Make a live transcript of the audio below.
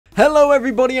Hello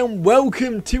everybody and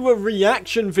welcome to a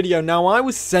reaction video. Now I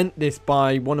was sent this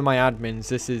by one of my admins.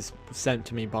 This is sent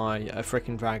to me by a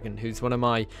freaking dragon who's one of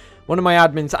my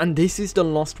admins, and this is the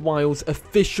Lost Wilds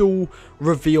official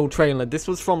reveal trailer. This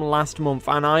was from last month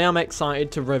and I am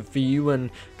excited to review and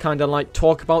kind of like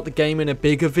talk about the game in a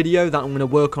bigger video that I'm going to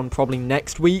work on probably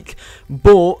next week.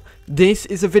 But this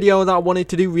is a video that I wanted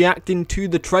to do reacting to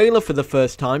the trailer for the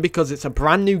first time because it's a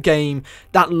brand new game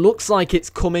that looks like it's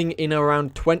coming in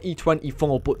around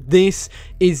 2024. But this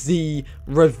is the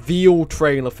reveal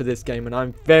trailer for this game and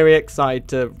I'm very excited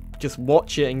to just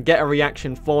watch it and get a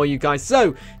reaction for you guys.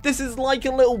 So this is like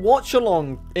a little watch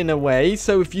along in a way.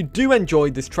 So if you do enjoy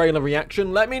this trailer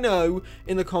reaction, let me know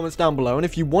in the comments down below. And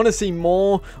if you want to see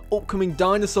more upcoming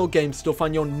dinosaur game stuff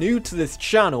and you're new to this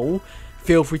channel,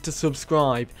 feel free to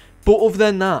subscribe. But other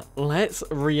than that, let's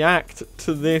react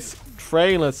to this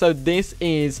trailer. So this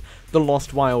is The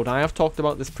Lost Wild. I have talked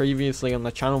about this previously on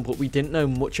the channel, but we didn't know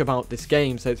much about this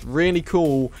game. So it's really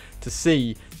cool to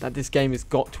see that this game has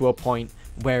got to a point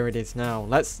where it is now.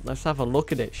 Let's have a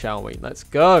look at it, shall we? Let's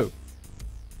go.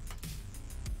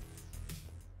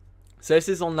 So this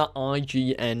is on the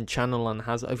IGN channel and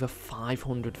has over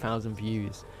 500,000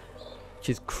 views, which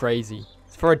is crazy.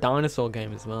 It's for a dinosaur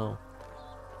game as well.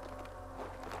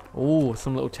 Oh,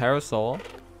 some little pterosaur.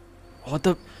 Oh,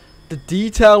 the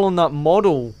detail on that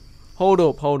model. Hold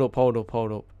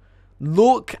up.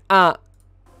 Look at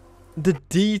the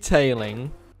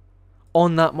detailing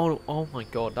on that model. Oh my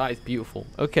god, that is beautiful.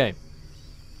 Okay.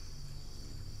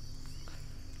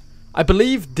 I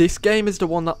believe this game is the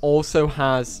one that also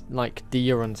has like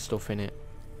deer and stuff in it.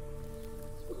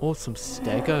 Oh, some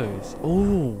stegos.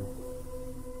 Oh.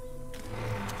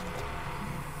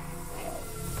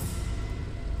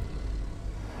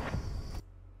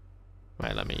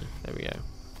 Right, there we go.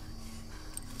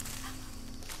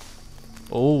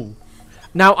 Oh.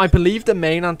 Now, I believe the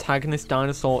main antagonist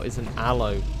dinosaur is an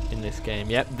aloe in this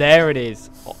game. Yep, there it is.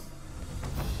 Oh.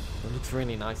 It looks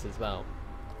really nice as well.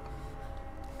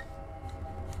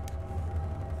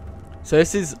 So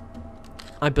this is,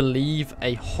 I believe,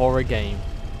 a horror game.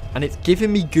 And it's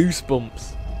giving me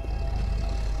goosebumps.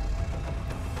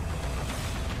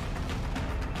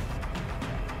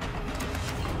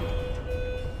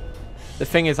 The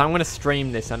thing is, I'm going to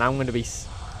stream this and I'm going to be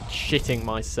shitting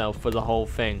myself for the whole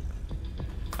thing.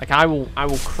 Like, I will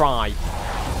cry.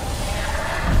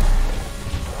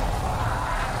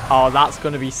 Oh, that's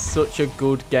going to be such a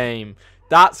good game.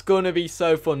 That's going to be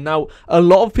so fun. Now, a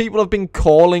lot of people have been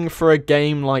calling for a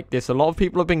game like this. A lot of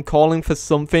people have been calling for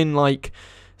something like,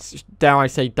 dare I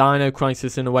say, Dino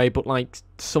Crisis in a way, but like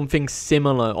something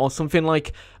similar, or something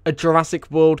like a Jurassic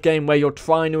World game where you're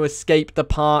trying to escape the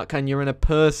park and you're in a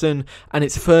person and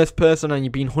it's first person and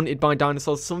you're being hunted by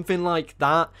dinosaurs, something like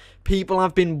that. People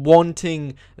have been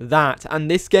wanting that, and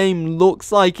this game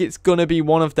looks like it's gonna be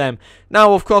one of them.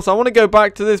 Now, of course, I want to go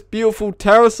back to this beautiful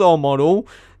pterosaur model.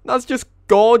 That's just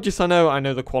gorgeous. I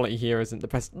know the quality here isn't the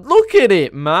best. Look at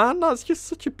it, man. That's just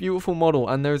such a beautiful model.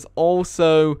 And there's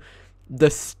also the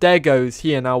stegos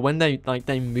here. Now, when they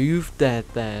moved their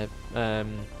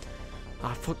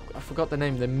I forgot the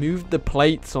name. They moved the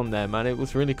plates on them, and it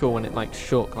was really cool when it like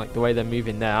shook, like the way they're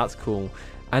moving there. That's cool.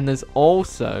 And there's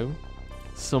also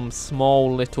some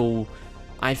small little,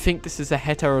 I think this is a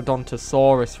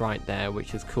heterodontosaurus right there,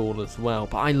 which is cool as well.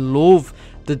 But I love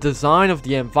the design of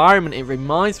the environment. It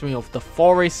reminds me of the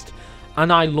forest,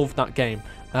 and I love that game.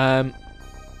 I'm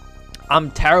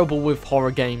terrible with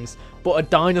horror games, but a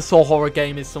dinosaur horror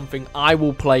game is something I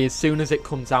will play as soon as it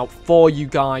comes out for you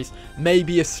guys.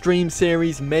 Maybe a stream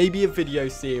series, maybe a video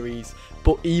series,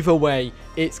 but either way,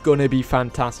 it's gonna be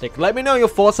fantastic. Let me know your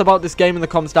thoughts about this game in the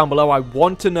comments down below. I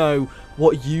want to know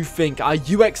what you think. Are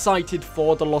you excited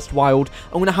for The Lost Wild?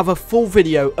 I'm gonna have a full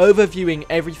video overviewing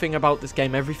everything about this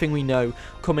game, everything we know,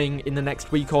 coming in the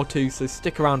next week or two, so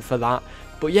stick around for that.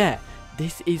 But yeah,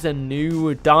 this is a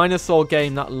new dinosaur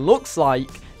game that looks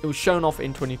like it was shown off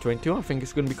in 2022. I think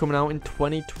it's going to be coming out in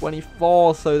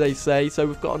 2024, so they say. So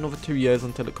we've got another 2 years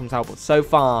until it comes out. But so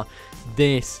far,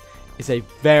 this is a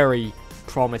very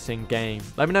promising game.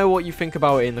 Let me know what you think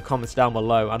about it in the comments down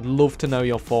below. I'd love to know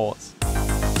your thoughts.